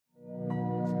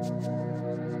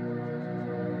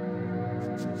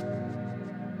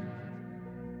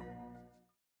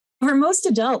For most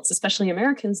adults, especially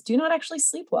Americans, do not actually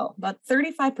sleep well. About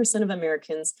 35% of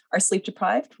Americans are sleep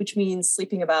deprived, which means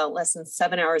sleeping about less than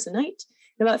 7 hours a night.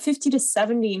 And about 50 to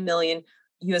 70 million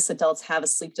US adults have a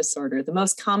sleep disorder, the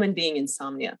most common being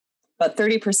insomnia. About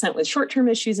 30% with short-term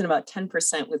issues and about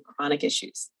 10% with chronic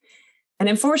issues. And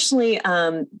unfortunately,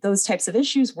 those types of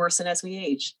issues worsen as we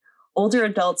age. Older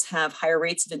adults have higher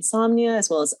rates of insomnia as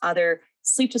well as other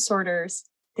sleep disorders.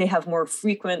 They have more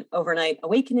frequent overnight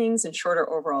awakenings and shorter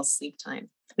overall sleep time.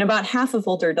 And about half of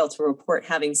older adults will report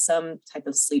having some type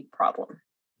of sleep problem.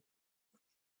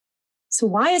 So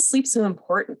why is sleep so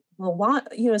important? Well,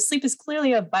 sleep is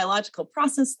clearly a biological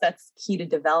process that's key to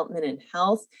development and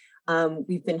health.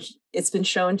 It's been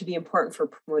shown to be important for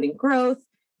promoting growth,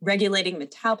 regulating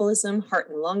metabolism, heart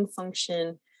and lung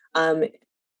function.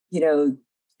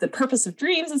 The purpose of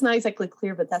dreams is not exactly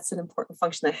clear, but that's an important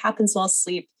function that happens while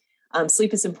asleep.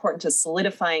 Sleep is important to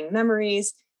solidifying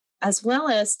memories, as well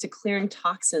as to clearing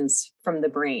toxins from the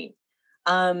brain.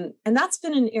 And that's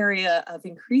been an area of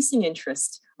increasing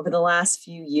interest over the last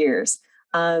few years.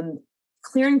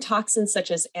 Clearing toxins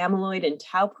such as amyloid and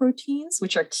tau proteins,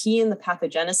 which are key in the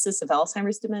pathogenesis of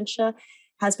Alzheimer's dementia,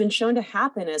 has been shown to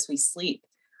happen as we sleep.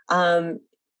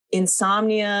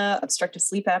 Insomnia, obstructive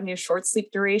sleep apnea, short sleep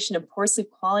duration, and poor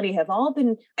sleep quality have all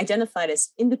been identified as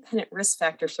independent risk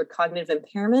factors for cognitive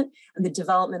impairment and the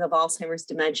development of Alzheimer's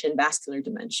dementia and vascular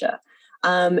dementia.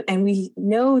 And we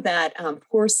know that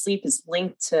poor sleep is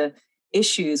linked to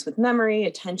issues with memory,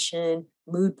 attention,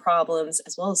 mood problems,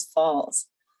 as well as falls.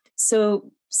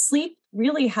 So sleep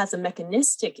really has a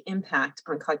mechanistic impact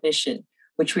on cognition,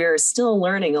 which we are still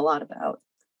learning a lot about.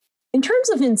 In terms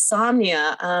of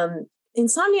insomnia,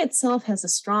 insomnia itself has a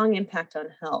strong impact on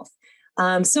health.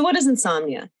 So what is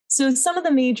insomnia? So some of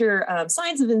the major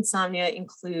signs of insomnia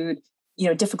include,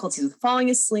 difficulties with falling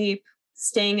asleep,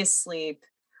 staying asleep,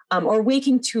 or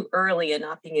waking too early and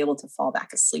not being able to fall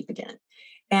back asleep again.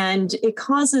 And it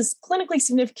causes clinically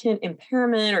significant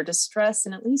impairment or distress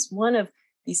in at least one of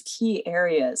these key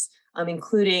areas,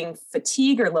 including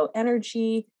fatigue or low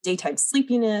energy, daytime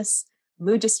sleepiness,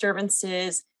 mood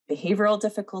disturbances, behavioral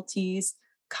difficulties,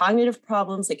 cognitive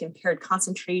problems like impaired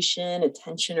concentration,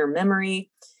 attention, or memory,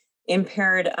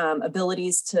 impaired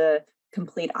abilities to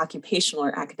complete occupational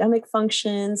or academic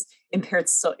functions, impaired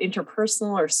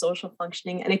interpersonal or social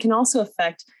functioning, and it can also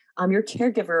affect your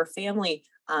caregiver or family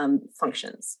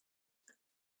functions.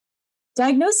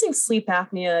 Diagnosing sleep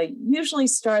apnea usually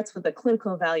starts with a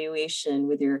clinical evaluation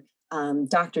with your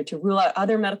doctor to rule out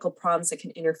other medical problems that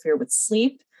can interfere with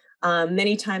sleep.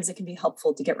 Many times it can be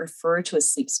helpful to get referred to a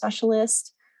sleep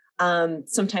specialist.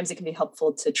 Sometimes it can be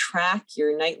helpful to track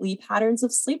your nightly patterns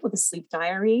of sleep with a sleep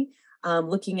diary,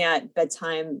 looking at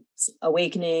bedtime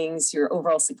awakenings, your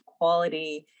overall sleep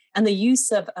quality, and the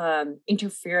use of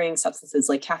interfering substances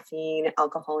like caffeine,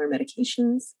 alcohol, or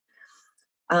medications.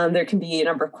 There can be a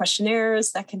number of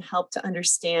questionnaires that can help to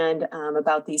understand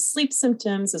about these sleep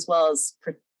symptoms, as well as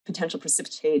potential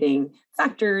precipitating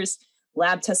factors,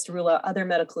 lab tests to rule out other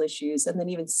medical issues, and then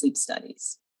even sleep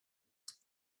studies.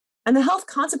 And the health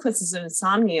consequences of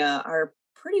insomnia are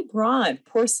pretty broad.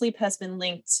 Poor sleep has been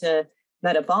linked to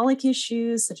metabolic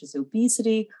issues such as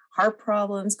obesity, heart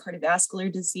problems,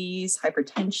 cardiovascular disease,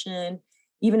 hypertension,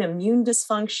 even immune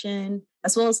dysfunction,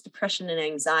 as well as depression and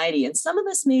anxiety. And some of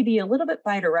this may be a little bit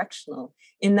bidirectional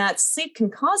in that sleep can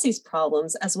cause these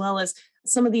problems, as well as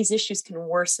some of these issues can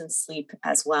worsen sleep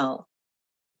as well.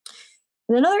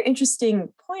 And another interesting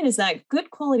point is that good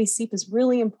quality sleep is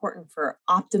really important for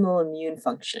optimal immune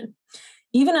function.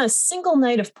 Even a single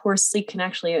night of poor sleep can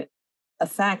actually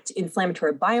affect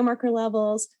inflammatory biomarker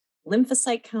levels,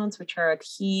 lymphocyte counts, which are a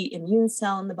key immune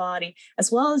cell in the body,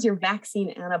 as well as your vaccine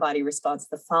antibody response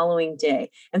the following day.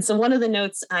 And so one of the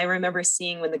notes I remember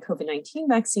seeing when the COVID-19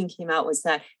 vaccine came out was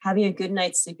that having a good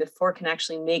night's sleep before can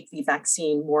actually make the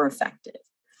vaccine more effective.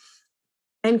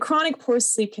 And chronic poor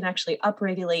sleep can actually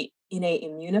upregulate innate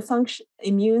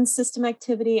immune system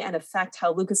activity and affect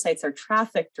how leukocytes are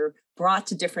trafficked or brought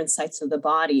to different sites of the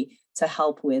body to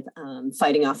help with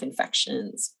fighting off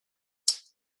infections.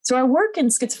 So our work in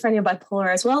schizophrenia,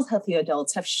 bipolar, as well as healthy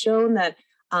adults have shown that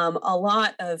a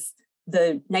lot of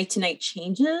the night-to-night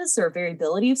changes or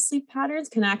variability of sleep patterns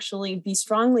can actually be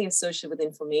strongly associated with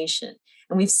inflammation.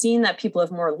 And we've seen that people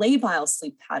have more labile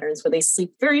sleep patterns where they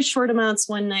sleep very short amounts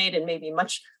one night and maybe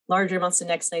much larger amounts the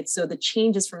next night. So the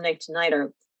changes from night to night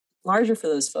are larger for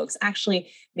those folks, actually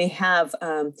may have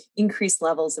increased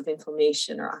levels of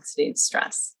inflammation or oxidative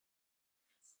stress.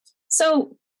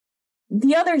 So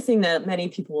The other thing that many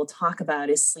people will talk about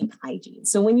is sleep hygiene.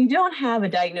 So when you don't have a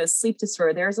diagnosed sleep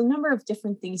disorder, there's a number of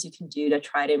different things you can do to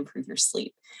try to improve your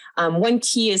sleep. One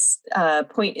key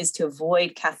point is to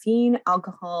avoid caffeine,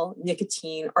 alcohol,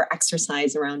 nicotine, or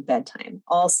exercise around bedtime,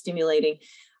 all stimulating,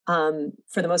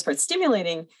 for the most part,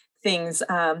 stimulating things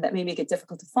that may make it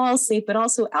difficult to fall asleep, but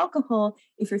also alcohol,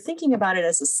 if you're thinking about it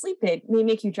as a sleep aid, may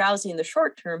make you drowsy in the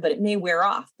short term, but it may wear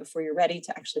off before you're ready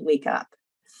to actually wake up.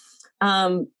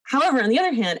 However, on the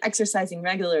other hand, exercising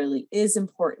regularly is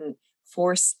important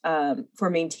for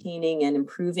maintaining and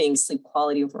improving sleep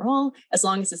quality overall, as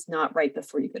long as it's not right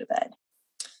before you go to bed.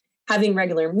 Having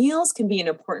regular meals can be an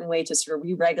important way to sort of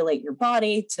re-regulate your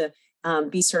body to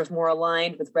be sort of more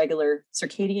aligned with regular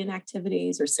circadian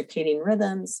activities or circadian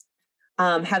rhythms.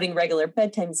 Having regular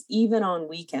bedtimes, even on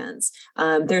weekends.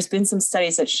 There's been some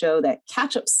studies that show that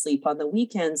catch-up sleep on the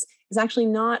weekends is actually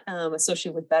not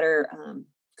associated with better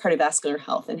cardiovascular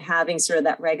health, and having sort of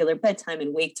that regular bedtime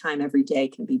and wake time every day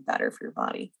can be better for your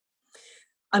body.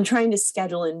 I'm trying to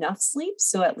schedule enough sleep,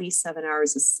 so at least 7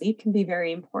 hours of sleep can be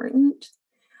very important.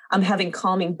 I'm having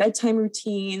calming bedtime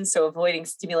routines, so avoiding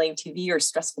stimulating TV or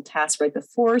stressful tasks right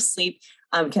before sleep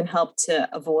can help to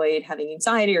avoid having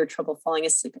anxiety or trouble falling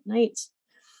asleep at night.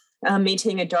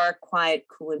 Maintaining a dark, quiet,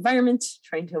 cool environment,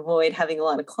 trying to avoid having a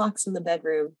lot of clocks in the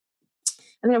bedroom.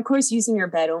 And then, of course, using your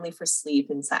bed only for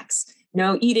sleep and sex.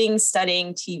 No eating,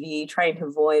 studying, TV, trying to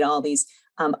avoid all these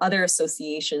other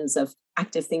associations of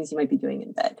active things you might be doing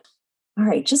in bed. All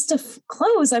right, just to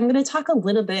close, I'm going to talk a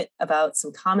little bit about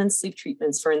some common sleep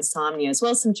treatments for insomnia, as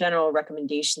well as some general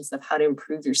recommendations of how to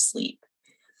improve your sleep.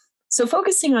 So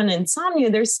focusing on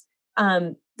insomnia, there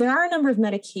are a number of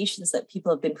medications that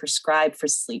people have been prescribed for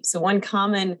sleep. So one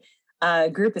common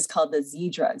group is called the Z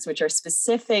drugs, which are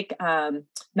specific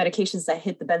medications that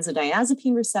hit the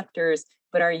benzodiazepine receptors,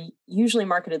 but are usually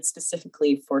marketed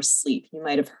specifically for sleep. You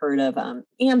might have heard of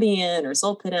Ambien or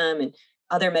Zolpidem and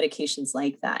other medications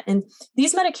like that. And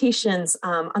these medications,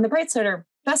 on the bright side, are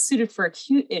best suited for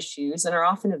acute issues and are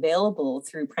often available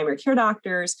through primary care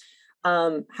doctors.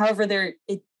 However,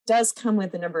 it does come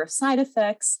with a number of side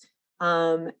effects,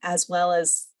 as well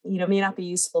as, may not be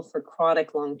useful for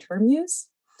chronic long-term use.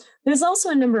 There's also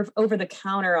a number of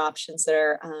over-the-counter options that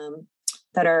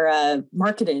are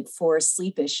marketed for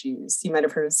sleep issues. You might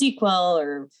have heard of ZQL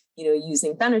or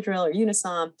using Benadryl or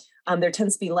Unisom. There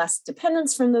tends to be less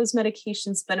dependence from those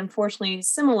medications, but unfortunately,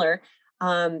 similar,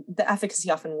 the efficacy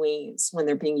often wanes when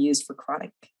they're being used for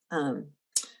chronic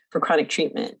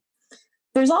treatment.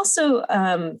 There's also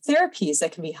therapies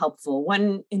that can be helpful.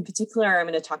 One in particular I'm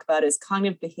going to talk about is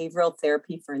cognitive behavioral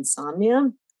therapy for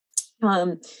insomnia.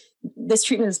 This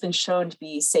treatment has been shown to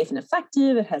be safe and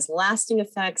effective. It has lasting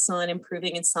effects on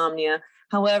improving insomnia.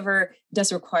 However, it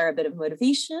does require a bit of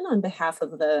motivation on behalf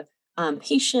of the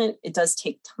patient. It does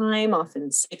take time,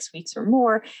 often 6 weeks or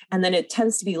more, and then it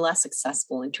tends to be less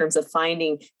accessible in terms of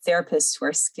finding therapists who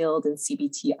are skilled in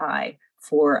CBTI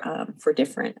for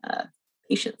different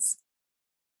patients.